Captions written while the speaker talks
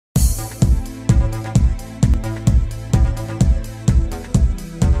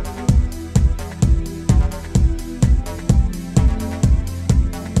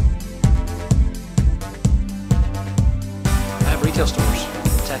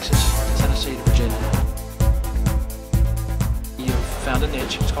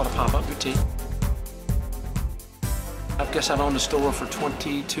niche. It's called a pop-up boutique. I guess I've owned a store for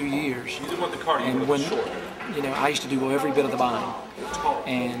 22 years. And when, you know, I used to do every bit of the buying.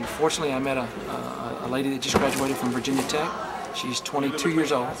 And fortunately, I met a lady that just graduated from Virginia Tech. She's 22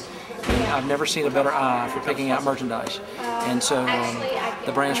 years old. And I've never seen a better eye for picking out merchandise. And so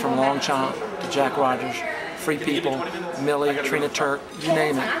the brands from Longchamp to Jack Rogers, Free People, Millie, Trina Turk, you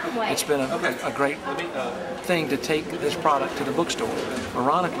name it. It's been a great thing to take this product to the bookstore.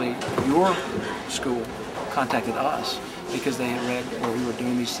 Ironically, your school contacted us because they had read where we were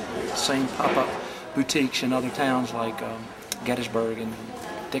doing these same pop-up boutiques in other towns like Gettysburg and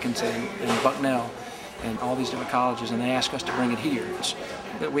Dickinson and Bucknell and all these different colleges, and they asked us to bring it here.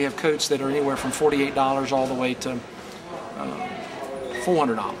 We have coats that are anywhere from $48 all the way to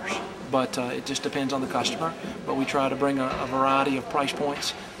 $400. But it just depends on the customer. But we try to bring a variety of price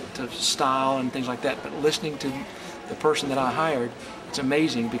points to style and things like that. But listening to the person that I hired, it's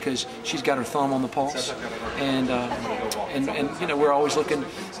amazing because she's got her thumb on the pulse. And you know, we're always looking.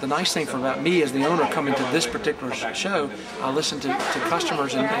 The nice thing about me as the owner coming to this particular show, I listen to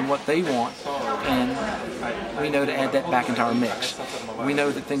customers and what they want, and we know to add that back into our mix. We know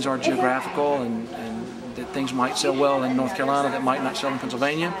that things are geographical and that things might sell well in North Carolina that might not sell in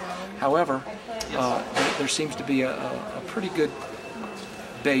Pennsylvania. However, there seems to be a pretty good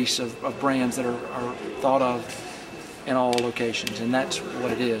base of brands that are thought of in all locations, and that's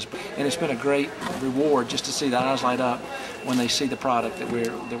what it is. And it's been a great reward just to see the eyes light up when they see the product that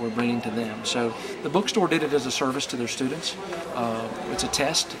we're bringing to them. So the bookstore did it as a service to their students. It's a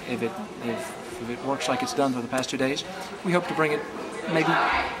test. If it works like it's done for the past 2 days, we hope to bring it maybe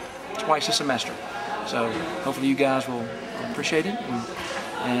twice a semester. So hopefully you guys will appreciate it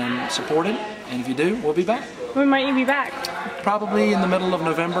and support it, and if you do, we'll be back. When might you be back? Probably in the middle of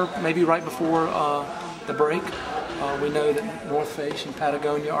November, maybe right before the break. We know that North Face and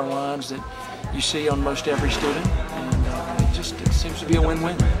Patagonia are lines that you see on most every student, and it seems to be a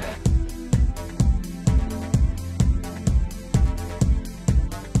win-win.